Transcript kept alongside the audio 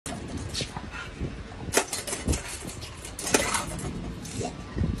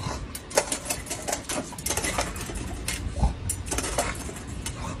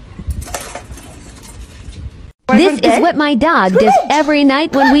This is what my dog does every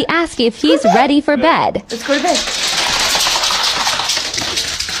night when we ask if he's ready for bed. Let's go to bed.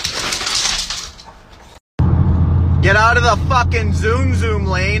 Get out of the fucking zoom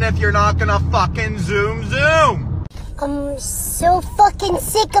lane if you're not gonna fucking zoom. I'm so fucking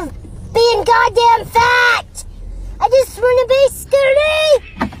sick of being goddamn fat. I just want to be skinny.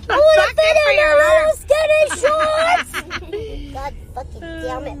 I want to fit in my little skinny shorts. God fucking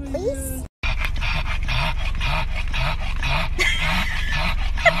damn it, please.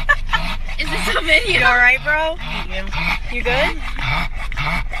 Is this a video? You alright, bro? You good?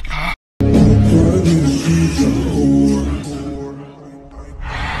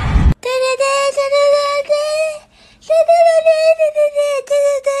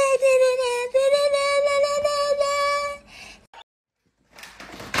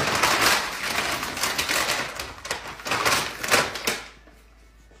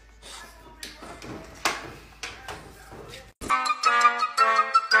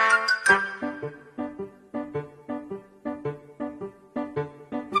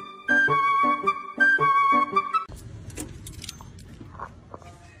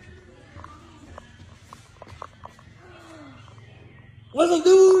 What's up,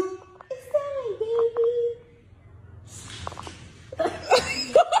 dude?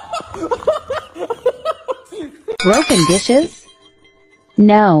 Broken dishes?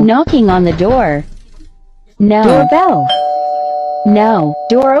 No. Knocking on the door? No. Doorbell? No.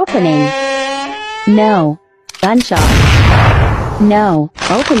 Door opening? No. Gunshot? No.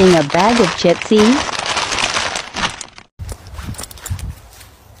 Opening a bag of chipsies?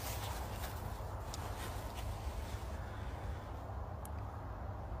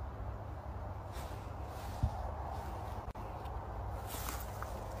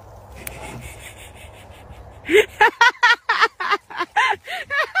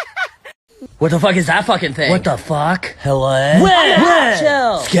 What the fuck is that fucking thing? What the fuck? Hello? When?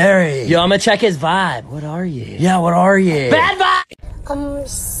 Chill. Scary. Yo, I'ma check his vibe. What are you? Yeah, what are you? Bad vibe! I'm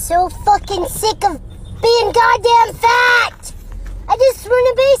so fucking sick of being goddamn fat. I just want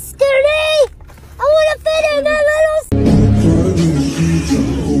to be skinny. I want to fit in my little...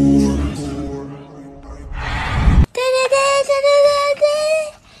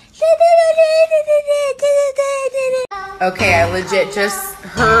 Okay, I legit just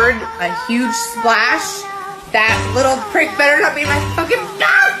heard a huge splash. That little prick better not be my fucking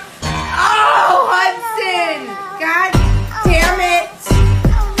dog! Oh, Hudson! God damn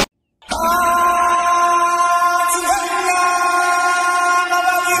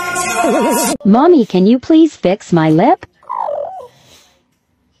it! Mommy, can you please fix my lip?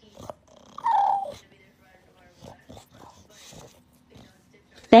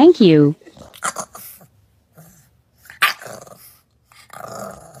 Thank you.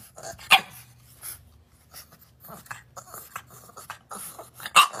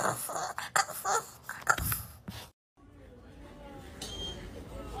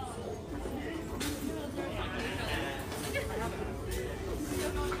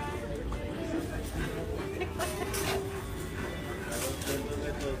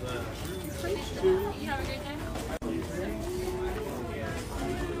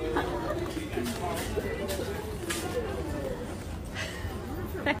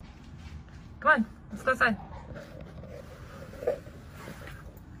 Come on, let's go outside.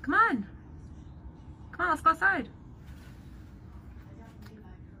 Come on. Come on, let's go outside.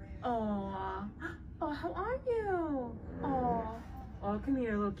 Oh, how are you? Oh, come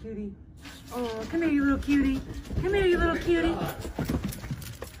here, little cutie. Oh, come here, you little cutie. Come here, you little cutie.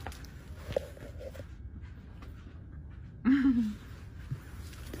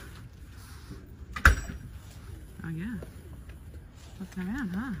 Oh yeah. Looking around,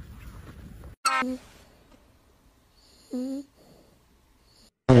 huh? I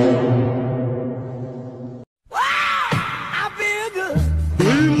feel good.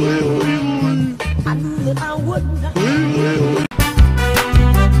 I knew that I wouldn't.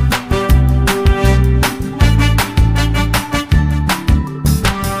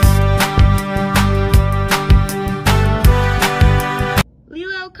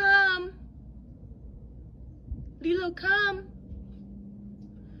 Lilo, come. Lilo, come.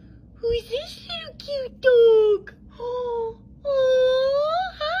 Who is this little cute dog? Oh,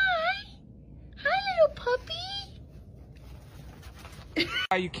 hi. Hi, little puppy.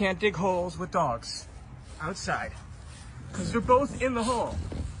 You can't dig holes with dogs outside because they're both in the hole.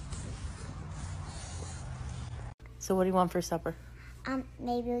 So what do you want for supper?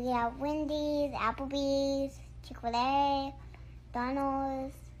 Maybe we have Wendy's, Applebee's, Chick-fil-A,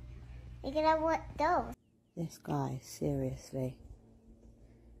 McDonald's. We could have those. This guy, seriously.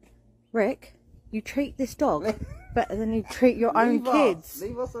 Rick, You treat this dog better than you treat your own kids.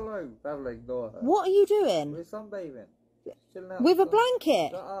 Leave us alone. Pablo, ignore her. What are you doing? We're sunbathing. Chilling out. With a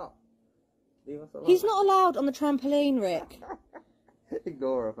blanket? Shut up. Leave us alone. He's not allowed on the trampoline, Rick.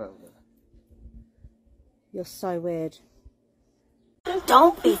 Ignore her, Pablo. You're so weird.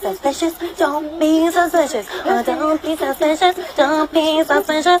 Don't be suspicious, don't be suspicious, oh, don't be suspicious, don't be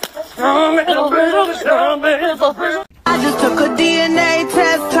suspicious. I just took a DNA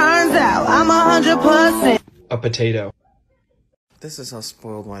test, turns out I'm 100%. A potato. This is how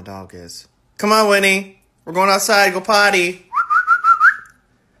spoiled my dog is. Come on, Winnie. We're going outside, go potty.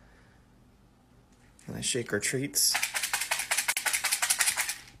 And I shake her treats.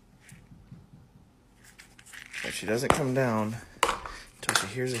 But she doesn't come down until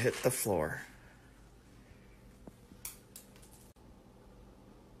she hears it hit the floor.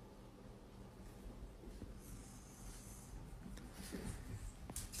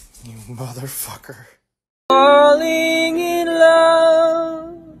 You motherfucker. Falling in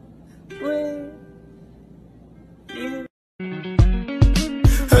love with you.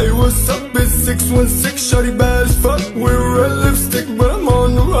 Hey, what's up? It's 616, shawty bad as fuck. We're red lipstick, but I'm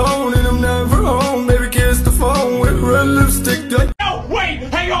on the road and I'm never home. Baby, kiss the phone with red lipstick. No, wait,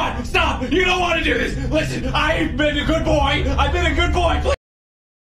 hang on, stop. You don't want to do this. Listen, I've been a good boy. I've been a good boy. Please.